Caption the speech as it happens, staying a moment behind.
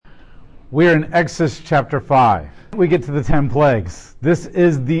We're in Exodus chapter 5. We get to the 10 plagues. This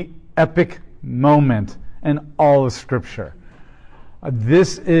is the epic moment in all of Scripture.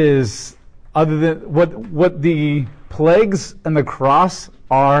 This is, other than what the plagues and the cross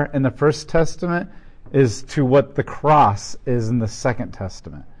are in the First Testament, is to what the cross is in the Second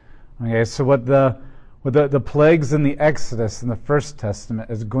Testament. Okay, so what the plagues in the Exodus in the First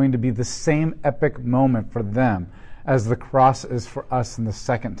Testament is going to be the same epic moment for them as the cross is for us in the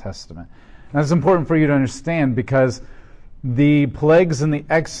Second Testament. And that's important for you to understand, because the plagues in the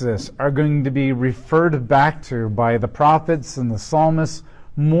Exodus are going to be referred back to by the prophets and the psalmists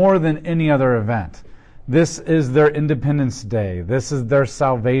more than any other event. This is their Independence Day. This is their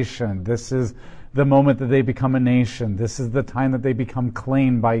salvation. This is the moment that they become a nation. This is the time that they become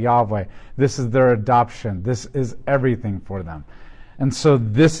claimed by Yahweh. This is their adoption. This is everything for them. And so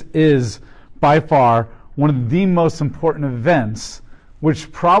this is by far one of the most important events,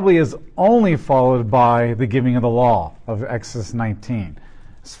 which probably is only followed by the giving of the law of Exodus 19,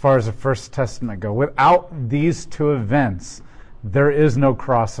 as far as the First Testament go. Without these two events, there is no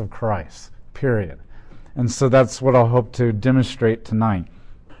cross of Christ, period. And so that's what I'll hope to demonstrate tonight.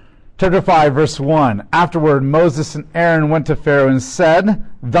 Chapter 5, verse 1. Afterward, Moses and Aaron went to Pharaoh and said,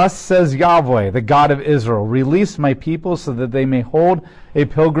 "Thus says Yahweh, the God of Israel, release my people so that they may hold a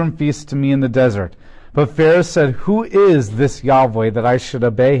pilgrim feast to me in the desert." But Pharaoh said, "Who is this Yahweh that I should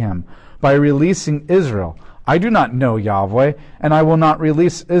obey him by releasing Israel? I do not know Yahweh, and I will not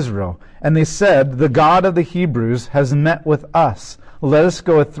release Israel." And they said, "The God of the Hebrews has met with us. Let us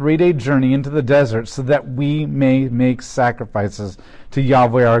go a 3-day journey into the desert so that we may make sacrifices to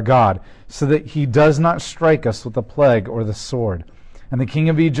Yahweh our God, so that he does not strike us with the plague or the sword." And the king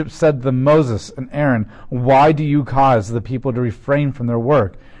of Egypt said to Moses and Aaron, "Why do you cause the people to refrain from their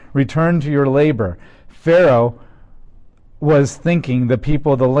work? Return to your labor." Pharaoh was thinking, the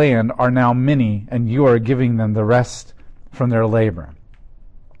people of the land are now many, and you are giving them the rest from their labor.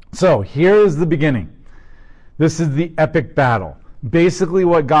 So here is the beginning. This is the epic battle. Basically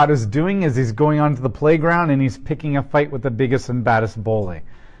what God is doing is he's going onto the playground and he's picking a fight with the biggest and baddest bully.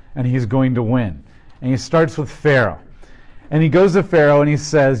 And he's going to win. And he starts with Pharaoh. And he goes to Pharaoh and he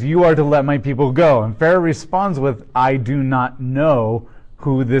says, "You are to let my people go." And Pharaoh responds with, "I do not know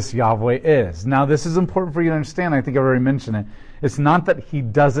who this Yahweh is." Now this is important for you to understand. I think I've already mentioned it. It's not that he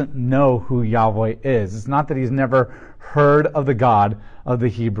doesn't know who Yahweh is. It's not that he's never heard of the God of the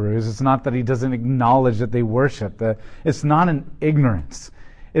Hebrews. It's not that he doesn't acknowledge that they worship. It's not an ignorance.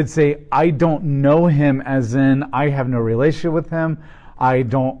 It's I don't know him, as in I have no relationship with him. I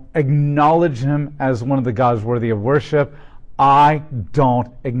don't acknowledge him as one of the gods worthy of worship. I don't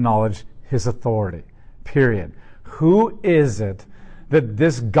acknowledge his authority. Period. Who is it that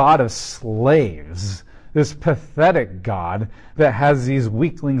this God of slaves, this pathetic God that has these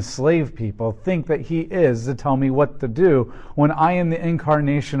weakling slave people, think that he is to tell me what to do, when I am the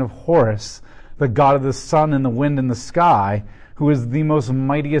incarnation of Horus, the God of the sun and the wind and the sky, who is the most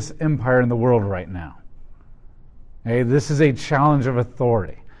mightiest empire in the world right now? Okay, this is a challenge of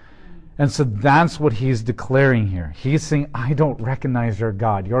authority. And so that's what he's declaring here. He's saying, I don't recognize your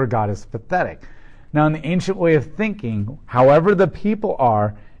God. Your God is pathetic. Now, in the ancient way of thinking, however the people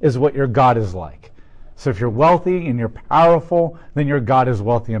are, is what your God is like. So if you're wealthy and you're powerful, then your God is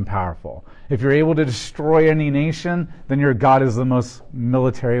wealthy and powerful. If you're able to destroy any nation, then your God is the most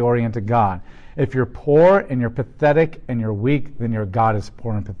military-oriented God. If you're poor and you're pathetic and you're weak, then your God is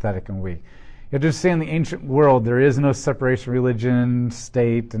poor and pathetic and weak. You have to say, in the ancient world, there is no separation of religion,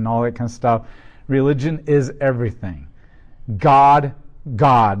 state, and all that kind of stuff. Religion is everything.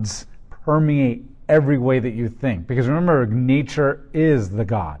 Gods permeate every way that you think. Because remember, nature is the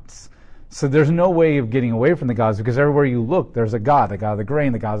gods. So there's no way of getting away from the gods, because everywhere you look, there's a God. The God of the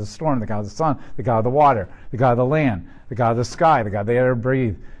grain, the God of the storm, the God of the sun, the God of the water, the God of the land, the God of the sky, the God of the air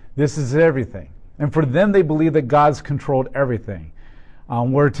breathe. This is everything. And for them, they believe that God's controlled everything.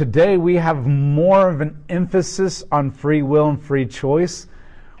 Where today we have more of an emphasis on free will and free choice,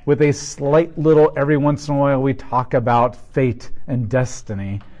 with a slight little, every once in a while we talk about fate and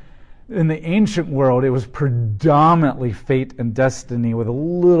destiny. In the ancient world, it was predominantly fate and destiny with a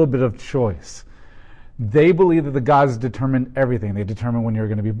little bit of choice. They believe that the gods determined everything. They determined when you're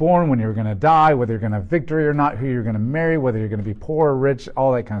going to be born, when you're going to die, whether you're going to have victory or not, who you're going to marry, whether you're going to be poor or rich,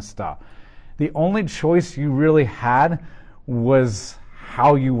 all that kind of stuff. The only choice you really had was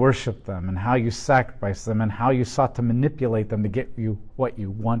how you worshiped them and how you sacrificed them and how you sought to manipulate them to get you what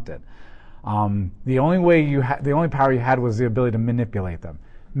you wanted. The only power you had was the ability to manipulate them.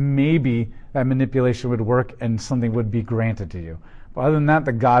 Maybe that manipulation would work and something would be granted to you. But other than that,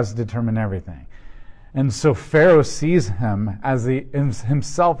 the gods determine everything. And so Pharaoh sees him as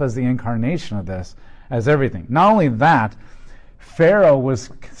himself as the incarnation of this, as everything. Not only that, Pharaoh was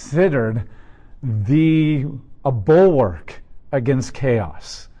considered a bulwark against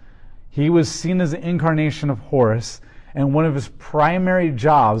chaos. He was seen as the incarnation of Horus, and one of his primary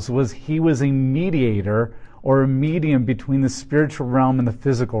jobs was he was a mediator or a medium between the spiritual realm and the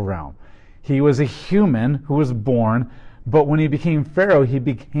physical realm. He was a human who was born, but when he became Pharaoh, he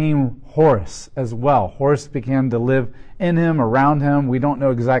became Horus as well. Horus began to live in him, around him. We don't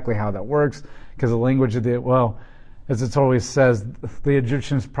know exactly how that works, because the language of as it always says, the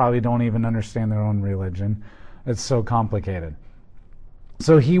Egyptians probably don't even understand their own religion. It's so complicated.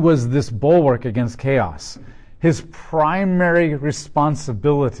 So he was this bulwark against chaos. His primary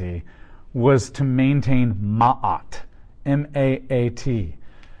responsibility was to maintain Ma'at, M-A-A-T.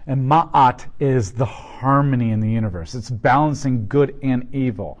 And Ma'at is the harmony in the universe. It's balancing good and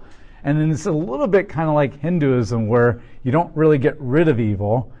evil. And then it's a little bit kind of like Hinduism, where you don't really get rid of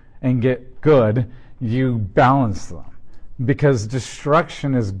evil and get good, you balance them. Because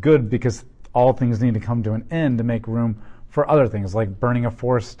destruction is good, because all things need to come to an end to make room for other things, like burning a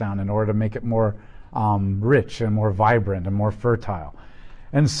forest down in order to make it more rich and more vibrant and more fertile.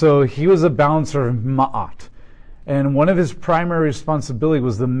 And so he was a balancer of Ma'at. And one of his primary responsibilities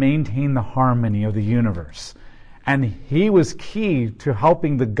was to maintain the harmony of the universe. And he was key to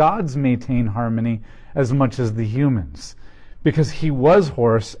helping the gods maintain harmony as much as the humans. Because he was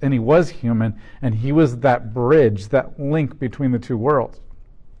Horus and he was human, and he was that bridge, that link between the two worlds.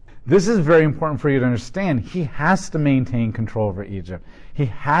 This is very important for you to understand. He has to maintain control over Egypt. He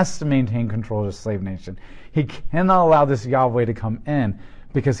has to maintain control of the slave nation. He cannot allow this Yahweh to come in,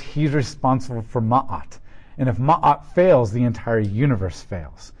 because he's responsible for Ma'at. And if Ma'at fails, the entire universe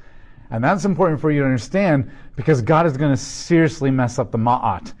fails. And that's important for you to understand, because God is going to seriously mess up the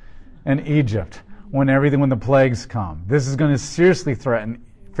Ma'at in Egypt when the plagues come. This is going to seriously threaten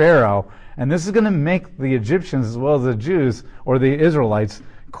Pharaoh, and this is going to make the Egyptians, as well as the Jews or the Israelites,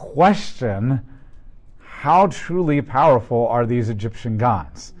 question how truly powerful are these Egyptian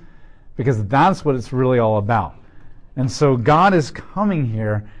gods, because that's what it's really all about. And so God is coming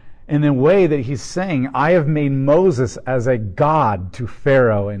here in a way that he's saying, I have made Moses as a god to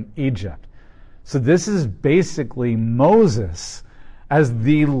Pharaoh in Egypt. So this is basically Moses as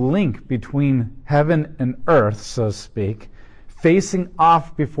the link between heaven and earth, so to speak, facing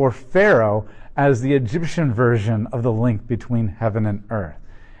off before Pharaoh as the Egyptian version of the link between heaven and earth.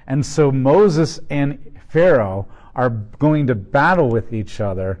 And so Moses and Pharaoh are going to battle with each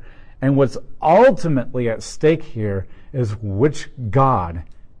other, and what's ultimately at stake here is which God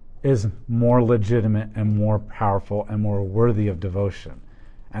is more legitimate and more powerful and more worthy of devotion.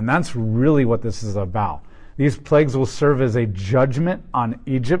 And that's really what this is about. These plagues will serve as a judgment on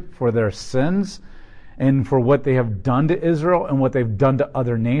Egypt for their sins and for what they have done to Israel and what they've done to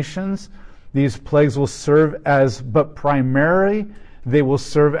other nations. These plagues will serve as, but primarily, they will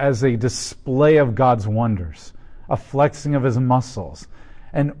serve as a display of God's wonders, a flexing of his muscles,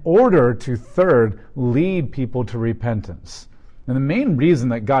 in order to, third, lead people to repentance. And the main reason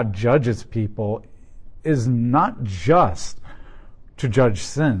that God judges people is not just to judge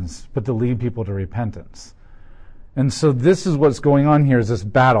sins, but to lead people to repentance. And so this is what's going on here, is this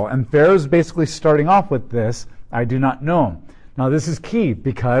battle. And Pharaoh's basically starting off with this, I do not know him. Now this is key,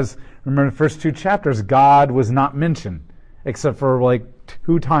 because remember the first two chapters, God was not mentioned, except for like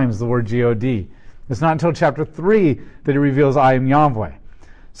 2 times the word G-O-D. It's not until chapter 3 that he reveals, I am Yahweh.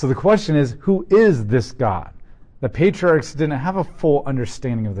 So the question is, who is this God? The patriarchs didn't have a full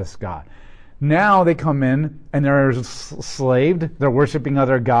understanding of this God. Now they come in and they're enslaved, they're worshiping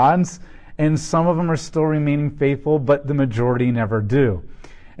other gods, and some of them are still remaining faithful, but the majority never do.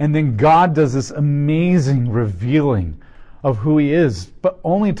 And then God does this amazing revealing of who he is, but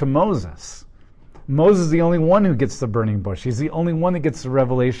only to Moses. Moses is the only one who gets the burning bush. He's the only one that gets the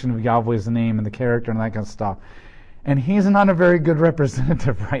revelation of Yahweh's name and the character and that kind of stuff. And he's not a very good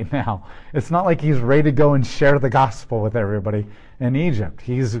representative right now. It's not like he's ready to go and share the gospel with everybody in Egypt.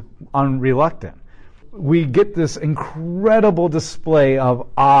 He's unreluctant. We get this incredible display of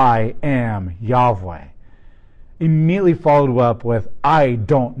I am Yahweh, immediately followed up with I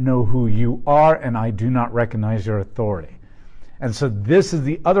don't know who you are and I do not recognize your authority. And so this is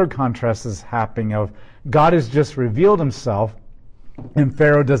the other contrast that's happening of God has just revealed himself, and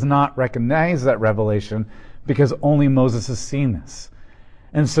Pharaoh does not recognize that revelation because only Moses has seen this.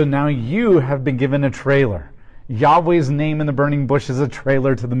 And so now you have been given a trailer. Yahweh's name in the burning bush is a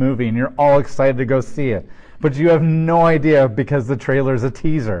trailer to the movie, and you're all excited to go see it. But you have no idea, because the trailer is a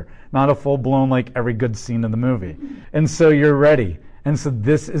teaser, not a full-blown, like every good scene in the movie. And so you're ready. And so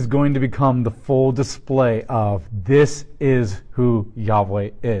this is going to become the full display of this is who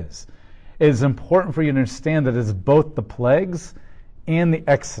Yahweh is. It is important for you to understand that it's both the plagues and the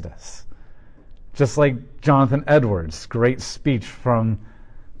Exodus. Just like Jonathan Edwards' great speech from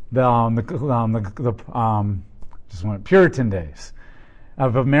the Puritan days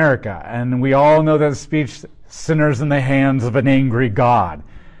of America. And we all know that speech, sinners in the hands of an angry God.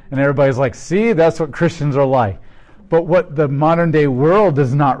 And everybody's like, see, that's what Christians are like. But what the modern day world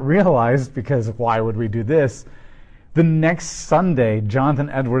does not realize, because why would we do this? The next Sunday, Jonathan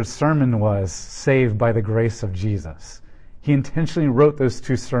Edwards' sermon was Saved by the Grace of Jesus. He intentionally wrote those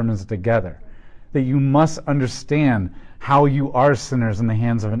two sermons together. That you must understand how you are sinners in the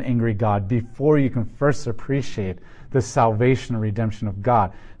hands of an angry God before you can first appreciate the salvation and redemption of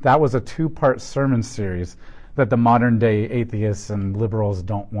God. That was a 2-part sermon series that the modern day atheists and liberals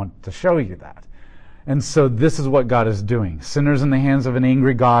don't want to show you that. And so this is what God is doing. Sinners in the hands of an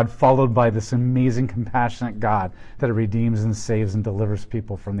angry God, followed by this amazing, compassionate God that redeems and saves and delivers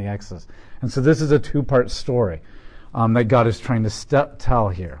people from the Exodus. And so this is a 2-part story that God is trying to tell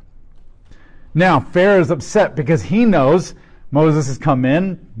here. Now, Pharaoh is upset because he knows Moses has come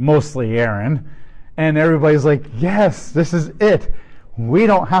in, mostly Aaron, and everybody's like, yes, this is it. We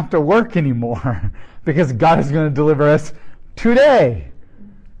don't have to work anymore because God is going to deliver us today.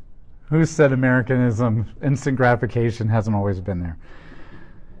 Who said Americanism, instant gratification, hasn't always been there?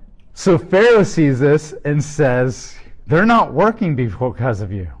 So Pharaoh sees this and says, they're not working because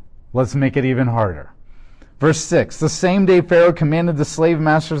of you. Let's make it even harder. Verse 6, the same day Pharaoh commanded the slave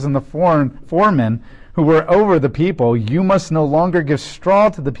masters and the foremen who were over the people, you must no longer give straw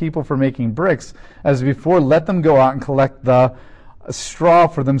to the people for making bricks. As before, let them go out and collect the straw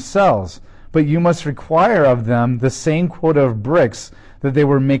for themselves. But you must require of them the same quota of bricks that they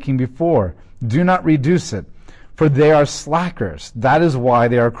were making before. Do not reduce it, for they are slackers. That is why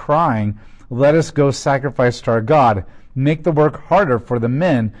they are crying, let us go sacrifice to our God. Make the work harder for the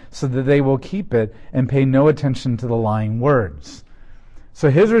men so that they will keep it and pay no attention to the lying words. So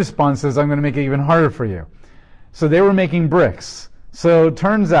his response is, I'm going to make it even harder for you. So they were making bricks. So it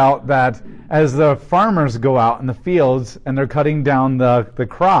turns out that as the farmers go out in the fields and they're cutting down the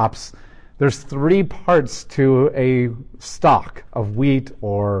crops, there's 3 parts to a stalk of wheat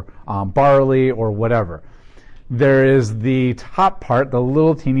or barley or whatever. There is the top part, the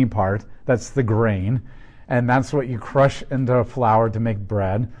little teeny part, that's the grain, and that's what you crush into flour to make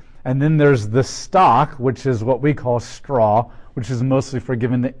bread. And then there's the stalk, which is what we call straw, which is mostly for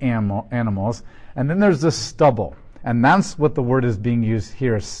giving the animals. And then there's the stubble, and that's what the word is being used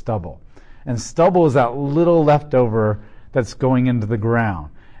here as stubble. And stubble is that little leftover that's going into the ground.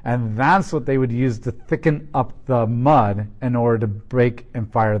 And that's what they would use to thicken up the mud in order to break and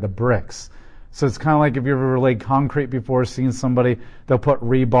fire the bricks. So it's kind of like if you ever laid concrete before, seen somebody, they'll put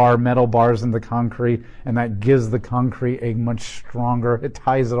rebar, metal bars in the concrete, and that gives the concrete a much stronger, it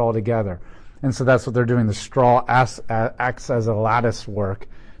ties it all together. And so that's what they're doing. The straw acts as a lattice work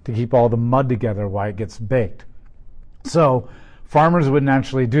to keep all the mud together while it gets baked. So farmers would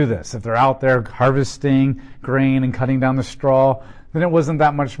naturally do this. If they're out there harvesting grain and cutting down the straw, then it wasn't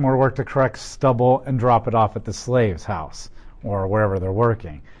that much more work to collect stubble and drop it off at the slave's house or wherever they're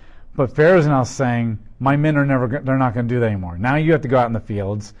working. But Pharaoh's now saying, my men they're not going to do that anymore. Now you have to go out in the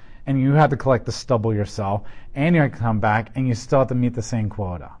fields and you have to collect the stubble yourself, and you have to come back and you still have to meet the same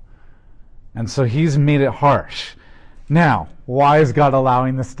quota. And so he's made it harsh. Now, why is God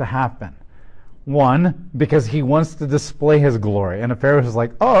allowing this to happen? 1, because he wants to display his glory. And Pharaoh is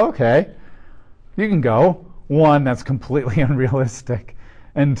like, oh, okay, you can go. 1, that's completely unrealistic.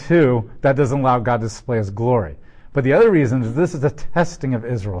 And 2, that doesn't allow God to display his glory. But the other reason is this is a testing of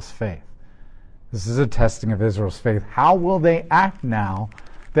Israel's faith. This is a testing of Israel's faith. How will they act now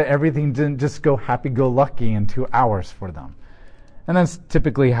that everything didn't just go happy-go-lucky in 2 hours for them? And that's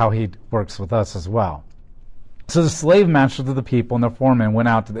typically how he works with us as well. So the slave masters of the people and the foremen went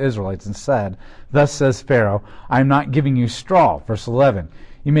out to the Israelites and said, thus says Pharaoh, I am not giving you straw. Verse 11.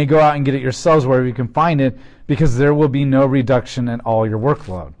 You may go out and get it yourselves wherever you can find it, because there will be no reduction in all your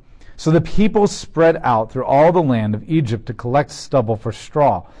workload. So the people spread out through all the land of Egypt to collect stubble for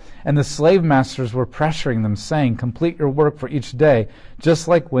straw. And the slave masters were pressuring them, saying, complete your work for each day, just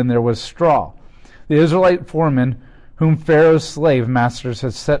like when there was straw. The Israelite foremen, whom Pharaoh's slave masters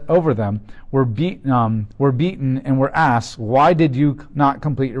had set over them, were beaten and were asked, why did you not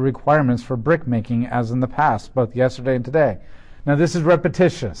complete your requirements for brick making as in the past, both yesterday and today? Now this is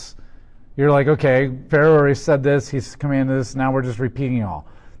repetitious. You're like, okay, Pharaoh already said this, he's commanded this, now we're just repeating it all.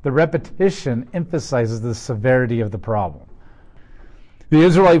 The repetition emphasizes the severity of the problem. The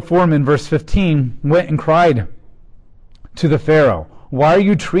Israelite foreman, verse 15, went and cried to the Pharaoh, "Why are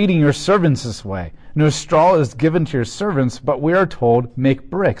you treating your servants this way? No straw is given to your servants, but we are told, 'Make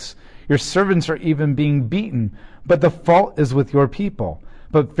bricks.' Your servants are even being beaten, but the fault is with your people."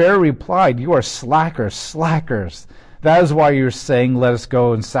 But Pharaoh replied, "You are slackers, slackers. That is why you're saying, 'Let us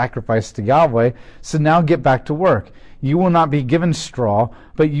go and sacrifice to Yahweh.' So now get back to work. You will not be given straw,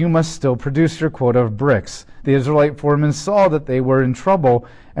 but you must still produce your quota of bricks." The Israelite foremen saw that they were in trouble,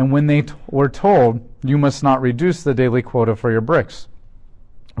 and when they were told, "You must not reduce the daily quota for your bricks."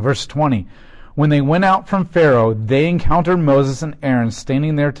 Verse 20, when they went out from Pharaoh, they encountered Moses and Aaron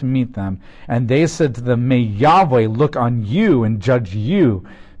standing there to meet them, and they said to them, "May Yahweh look on you and judge you,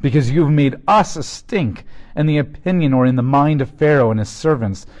 because you have made us a stink in the opinion or in the mind of Pharaoh and his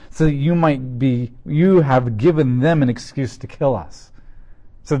servants, so that you have given them an excuse to kill us."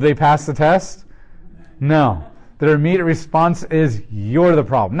 So did they pass the test? No. Their immediate response is, "You're the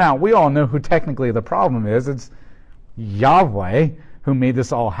problem." Now, we all know who technically the problem is. It's Yahweh who made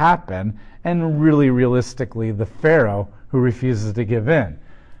this all happen, and really realistically the Pharaoh who refuses to give in.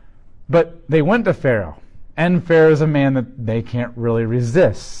 But they went to Pharaoh, and Pharaoh is a man that they can't really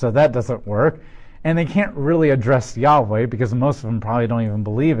resist, so that doesn't work. And they can't really address Yahweh because most of them probably don't even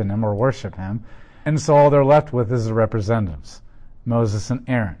believe in him or worship him. And so all they're left with is the representatives, Moses and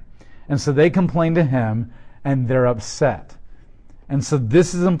Aaron. And so they complain to him, and they're upset. And so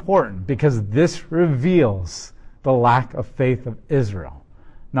this is important because this reveals the lack of faith of Israel.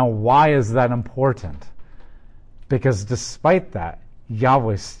 Now, why is that important? Because despite that,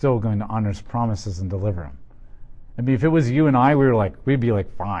 Yahweh is still going to honor his promises and deliver him. I mean, if it was you and I, we'd be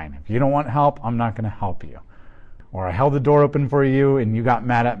like, fine. If you don't want help, I'm not going to help you. Or I held the door open for you and you got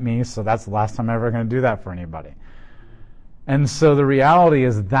mad at me, so that's the last time I'm ever going to do that for anybody. And so the reality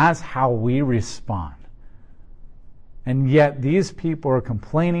is that's how we respond. And yet these people are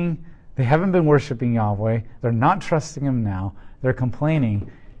complaining. They haven't been worshiping Yahweh. They're not trusting him now. They're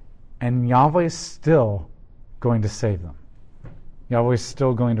complaining. And Yahweh is still going to save them. Yahweh is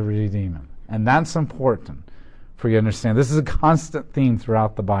still going to redeem them. And that's important for you to understand. This is a constant theme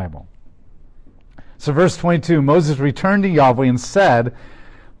throughout the Bible. So verse 22, Moses returned to Yahweh and said,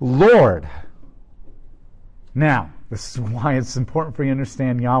 "Lord." Now, this is why it's important for you to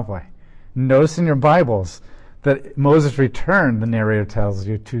understand Yahweh. Notice in your Bibles that Moses returned, the narrator tells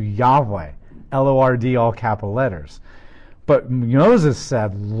you, to Yahweh. L-O-R-D, all capital letters. But Moses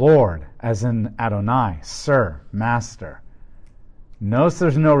said, "Lord," as in Adonai, Sir, Master. Notice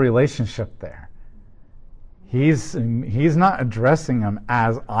there's no relationship there. He's not addressing him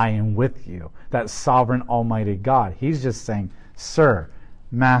as "I am with you," that sovereign almighty God. He's just saying, "Sir,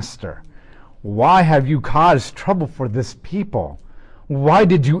 Master, why have you caused trouble for this people? Why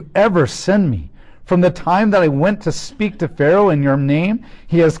did you ever send me? From the time that I went to speak to Pharaoh in your name,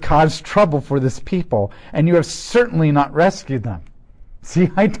 he has caused trouble for this people, and you have certainly not rescued them."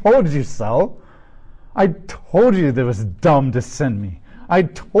 See, I told you so. I told you that it was dumb to send me. I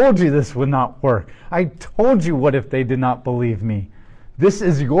told you this would not work. I told you, what if they did not believe me? This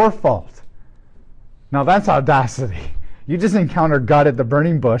is your fault. Now that's audacity. You just encountered God at the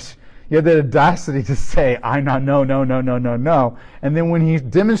burning bush. You have the audacity to say, "I'm not, no. And then when he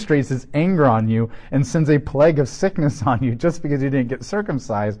demonstrates his anger on you and sends a plague of sickness on you just because you didn't get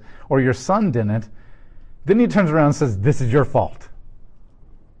circumcised or your son didn't, then he turns around and says, "This is your fault."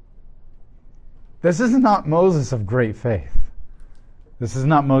 This is not Moses of great faith. This is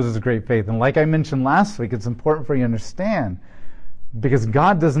not Moses of great faith. And like I mentioned last week, it's important for you to understand because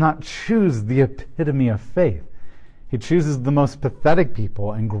God does not choose the epitome of faith. He chooses the most pathetic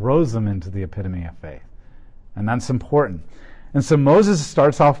people and grows them into the epitome of faith. And that's important. And so Moses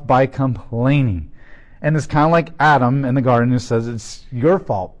starts off by complaining. And it's kind of like Adam in the garden who says, "It's your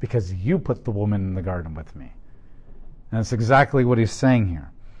fault because you put the woman in the garden with me." And that's exactly what he's saying here.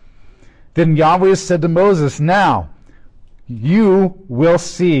 Then Yahweh said to Moses, "Now you will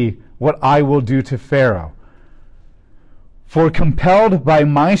see what I will do to Pharaoh. For compelled by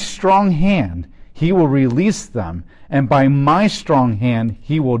my strong hand, he will release them, and by my strong hand,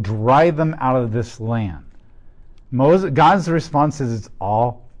 he will drive them out of this land." God's response is, it's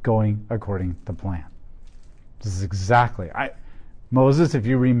all going according to plan. This is exactly. Moses, if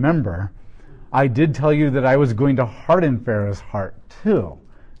you remember, I did tell you that I was going to harden Pharaoh's heart too,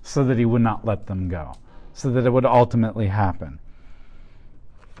 so that he would not let them go, so that it would ultimately happen.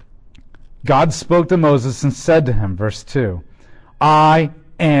 God spoke to Moses and said to him, verse 2, "I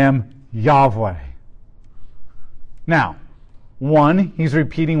am Yahweh." Now, one, he's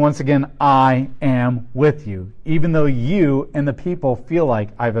repeating once again, "I am with you," even though you and the people feel like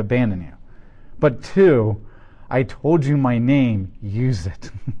I've abandoned you. But two, I told you my name, use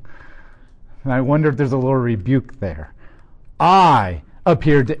it. And I wonder if there's a little rebuke there. I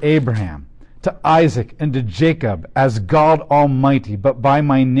appeared to Abraham, to Isaac, and to Jacob as God Almighty, but by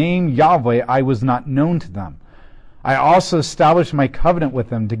my name Yahweh I was not known to them. I also established my covenant with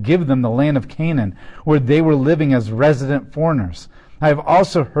them to give them the land of Canaan, where they were living as resident foreigners. I have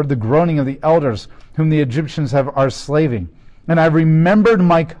also heard the groaning of the elders, whom the Egyptians are slaving, and I remembered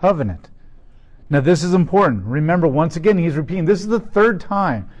my covenant. Now this is important. Remember, once again, he's repeating. This is the third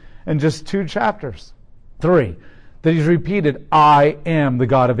time in just 2 chapters, 3, that he's repeated, I am the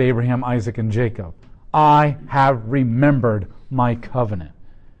God of Abraham, Isaac, and Jacob. I have remembered my covenant.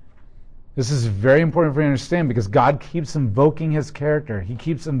 This is very important for you to understand because God keeps invoking his character. He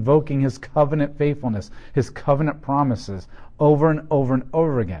keeps invoking his covenant faithfulness, his covenant promises over and over and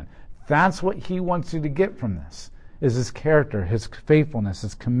over again. That's what he wants you to get from this, is his character, his faithfulness,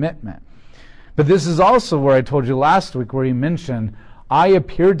 his commitment. But this is also where I told you last week where he mentioned, I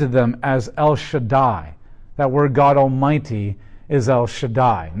appeared to them as El Shaddai. That word God Almighty is El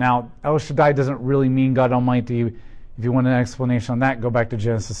Shaddai. Now, El Shaddai doesn't really mean God Almighty. If you want an explanation on that, go back to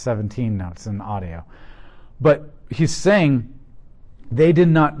Genesis 17 notes in audio. But he's saying, they did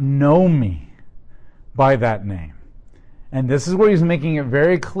not know me by that name. And this is where he's making it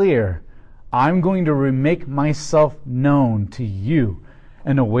very clear, I'm going to remake myself known to you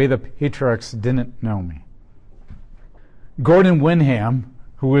in a way the patriarchs didn't know me. Gordon Wenham,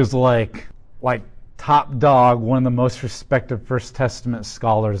 who is like top dog, one of the most respected First Testament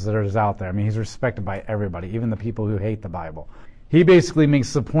scholars that is out there. I mean, he's respected by everybody, even the people who hate the Bible. He basically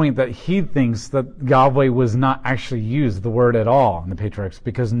makes the point that he thinks that Yahweh was not actually used, the word at all, in the patriarchs,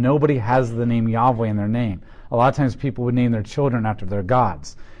 because nobody has the name Yahweh in their name. A lot of times people would name their children after their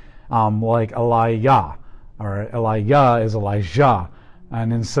gods, like Elijah, or Elijah is Elijah.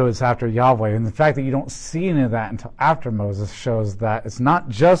 And so it's after Yahweh. And the fact that you don't see any of that until after Moses shows that it's not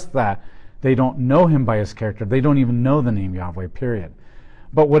just that they don't know him by his character. They don't even know the name Yahweh, period.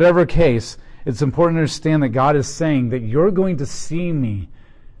 But whatever case, it's important to understand that God is saying that you're going to see me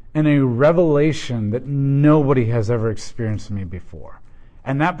in a revelation that nobody has ever experienced me before.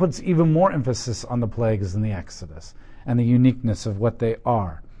 And that puts even more emphasis on the plagues in the Exodus and the uniqueness of what they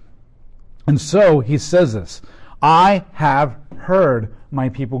are. And so he says this, I have heard my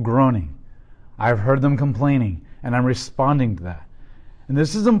people groaning. I've heard them complaining, and I'm responding to that. And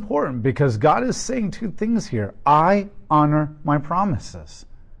this is important because God is saying 2 things here. I honor my promises.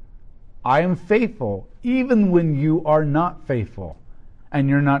 I am faithful even when you are not faithful and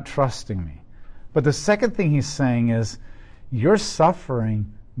you're not trusting me. But the second thing he's saying is, your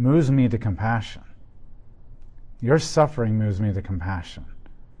suffering moves me to compassion. Your suffering moves me to compassion.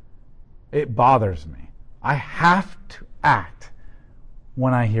 It bothers me. I have to act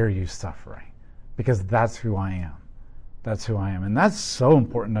when I hear you suffering because that's who I am. That's who I am. And that's so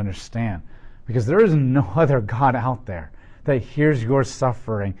important to understand because there is no other God out there that hears your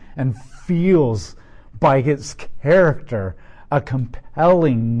suffering and feels by his character a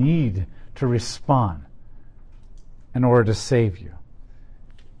compelling need to respond in order to save you.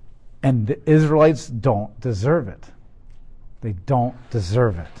 And the Israelites don't deserve it. They don't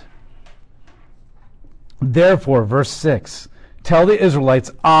deserve it. Therefore, verse 6, tell the Israelites,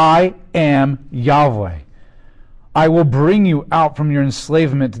 I am Yahweh. I will bring you out from your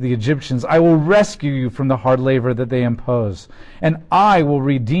enslavement to the Egyptians. I will rescue you from the hard labor that they impose. And I will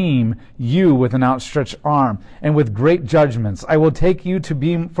redeem you with an outstretched arm and with great judgments. I will take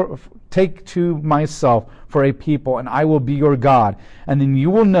to myself for a people, and I will be your God. And then you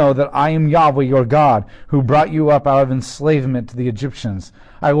will know that I am Yahweh your God, who brought you up out of enslavement to the Egyptians.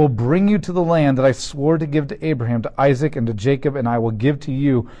 I will bring you to the land that I swore to give to Abraham, to Isaac, and to Jacob, and I will give to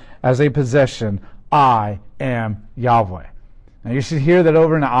you as a possession. I am Yahweh. Now you should hear that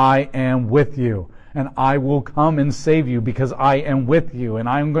over and I am with you. And I will come and save you because I am with you. And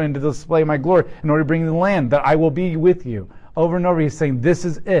I'm going to display my glory in order to bring you the land that I will be with you. Over and over he's saying, this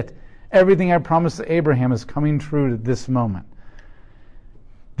is it. Everything I promised to Abraham is coming true at this moment.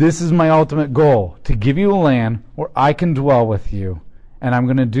 This is my ultimate goal, to give you a land where I can dwell with you. And I'm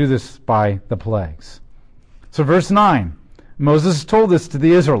going to do this by the plagues. So verse 9, Moses told this to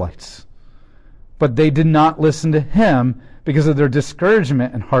the Israelites. But they did not listen to him because of their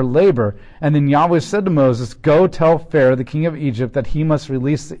discouragement and hard labor. And then Yahweh said to Moses, go tell Pharaoh, the king of Egypt, that he must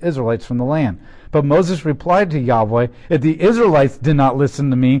release the Israelites from the land. But Moses replied to Yahweh, if the Israelites did not listen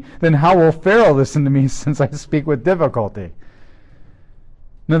to me, then how will Pharaoh listen to me since I speak with difficulty?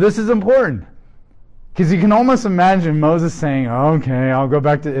 Now this is important because you can almost imagine Moses saying, okay, I'll go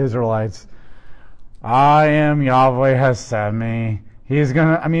back to Israelites. I am Yahweh has sent me.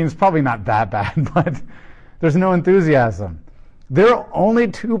 It's probably not that bad, but there's no enthusiasm. There are only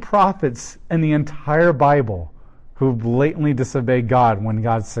 2 prophets in the entire Bible who blatantly disobeyed God when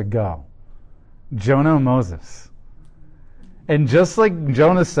God said go? Jonah and Moses. And just like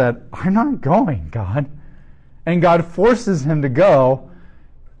Jonah said, I'm not going, God. And God forces him to go.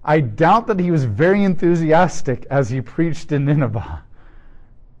 I doubt that he was very enthusiastic as he preached in Nineveh.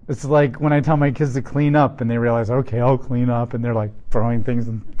 It's like when I tell my kids to clean up and they realize, okay, I'll clean up. And they're like throwing things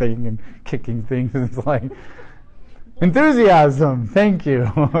and kicking things. And it's like, enthusiasm, thank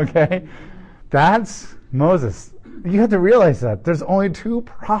you, okay? That's Moses. You have to realize that. There's only 2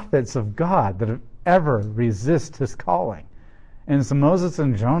 prophets of God that have ever resist his calling. And it's Moses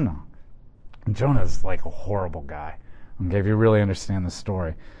and Jonah. And Jonah's like a horrible guy, okay, if you really understand the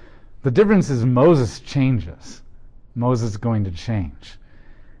story. The difference is Moses changes. Moses is going to change.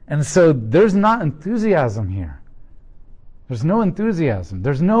 And so there's not enthusiasm here. There's no enthusiasm.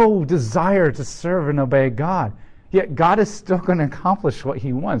 There's no desire to serve and obey God. Yet God is still going to accomplish what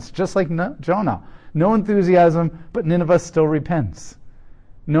he wants, just like Jonah. No enthusiasm, but Nineveh still repents.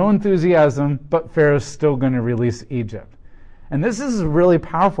 No enthusiasm, but Pharaoh's still going to release Egypt. And this is really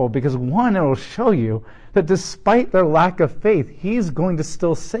powerful because, one, it will show you that despite their lack of faith, he's going to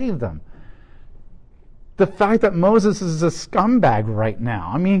still save them. The fact that Moses is a scumbag right now,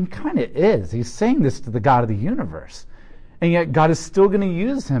 I mean, kind of is. He's saying this to the God of the universe. And yet God is still going to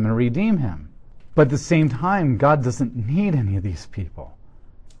use him and redeem him. But at the same time, God doesn't need any of these people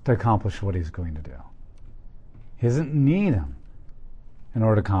to accomplish what he's going to do. He doesn't need them in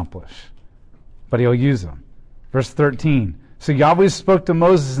order to accomplish. But he'll use them. Verse 13. So Yahweh spoke to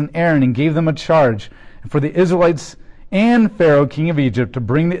Moses and Aaron and gave them a charge for the Israelites and Pharaoh, king of Egypt, to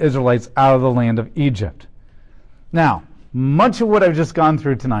bring the Israelites out of the land of Egypt. Now, much of what I've just gone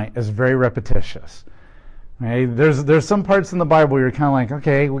through tonight is very repetitious. Okay? There's some parts in the Bible where you're kind of like,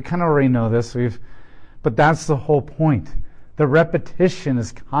 okay, we kind of already know this. But that's the whole point. The repetition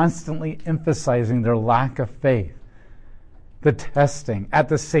is constantly emphasizing their lack of faith. The testing at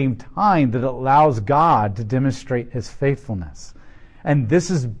the same time that it allows God to demonstrate his faithfulness. And this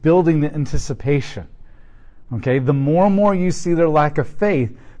is building the anticipation. Okay, the more and more you see their lack of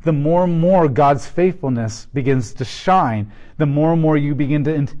faith, the more and more God's faithfulness begins to shine, the more and more you begin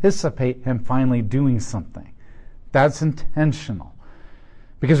to anticipate him finally doing something. That's intentional.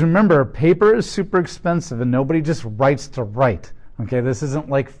 Because remember, paper is super expensive and nobody just writes to write. Okay, this isn't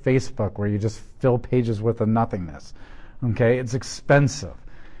like Facebook where you just fill pages with a nothingness. Okay, it's expensive.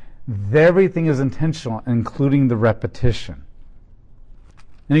 Everything is intentional, including the repetition.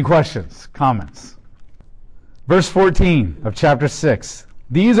 Any questions, comments? Verse 14 of chapter 6.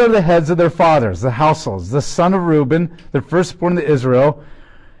 These are the heads of their fathers, the households, the son of Reuben, the firstborn of Israel,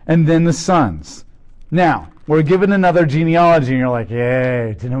 and then the sons. Now, we're given another genealogy, and you're like,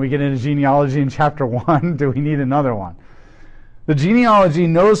 yay, didn't we get into genealogy in chapter 1? Do we need another one? The genealogy,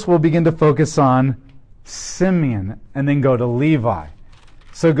 notice, will begin to focus on Simeon and then go to Levi.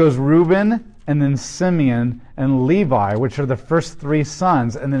 So it goes Reuben and then Simeon and Levi, which are the first 3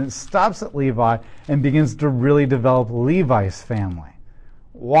 sons, and then it stops at Levi and begins to really develop Levi's family.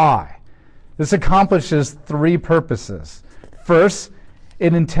 Why? This accomplishes 3 purposes. First,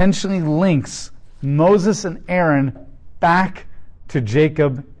 it intentionally links Moses and Aaron back to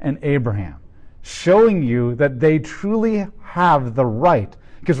Jacob and Abraham, showing you that they truly have the right.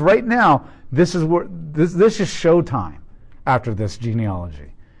 Because right now, this is showtime after this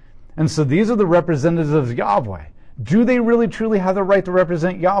genealogy. And so these are the representatives of Yahweh. Do they really truly have the right to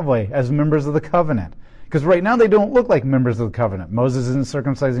represent Yahweh as members of the covenant? Because right now they don't look like members of the covenant. Moses isn't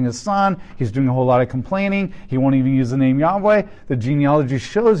circumcising his son. He's doing a whole lot of complaining. He won't even use the name Yahweh. The genealogy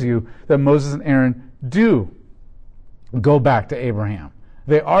shows you that Moses and Aaron do go back to Abraham.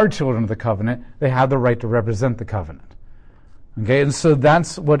 They are children of the covenant. They have the right to represent the covenant. Okay, and so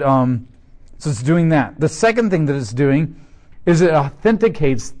that's what... So it's doing that. The second thing that it's doing is it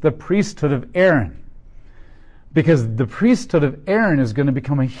authenticates the priesthood of Aaron. Because the priesthood of Aaron is going to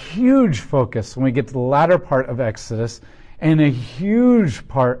become a huge focus when we get to the latter part of Exodus and a huge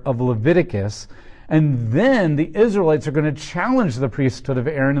part of Leviticus. And then the Israelites are going to challenge the priesthood of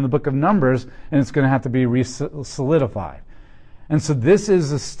Aaron in the book of Numbers, and it's going to have to be solidified. And so this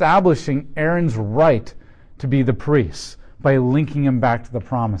is establishing Aaron's right to be the priest by linking him back to the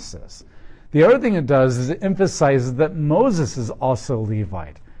promises. The other thing it does is it emphasizes that Moses is also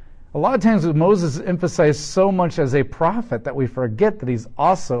Levite. A lot of times Moses is emphasized so much as a prophet that we forget that he's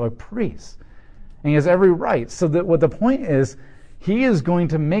also a priest. And he has every right. So that what the point is, he is going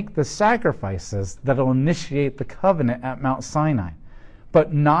to make the sacrifices that will initiate the covenant at Mount Sinai.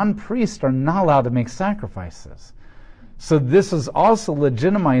 But non-priests are not allowed to make sacrifices. So this is also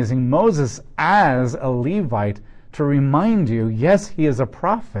legitimizing Moses as a Levite to remind you, yes, he is a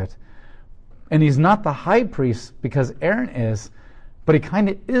prophet, And he's not the high priest because Aaron is, but he kind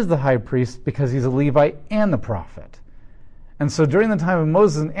of is the high priest because he's a Levite and the prophet. And so during the time of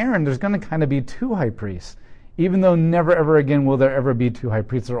Moses and Aaron, there's going to kind of be two high priests, even though never ever again will there ever be two high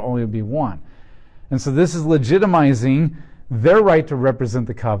priests, there will only be one. And so this is legitimizing their right to represent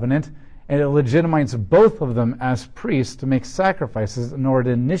the covenant, and it legitimizes both of them as priests to make sacrifices in order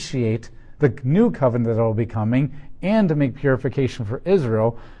to initiate the new covenant that will be coming and to make purification for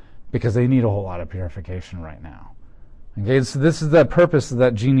Israel, because they need a whole lot of purification right now. Okay, so this is the purpose of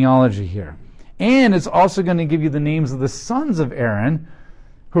that genealogy here. And it's also going to give you the names of the sons of Aaron,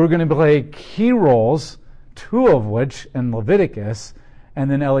 who are going to play key roles, two of which in Leviticus, and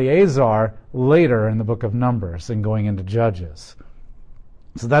then Eleazar later in the book of Numbers and going into Judges.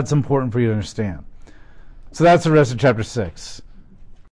 So that's important for you to understand. So that's the rest of chapter 6.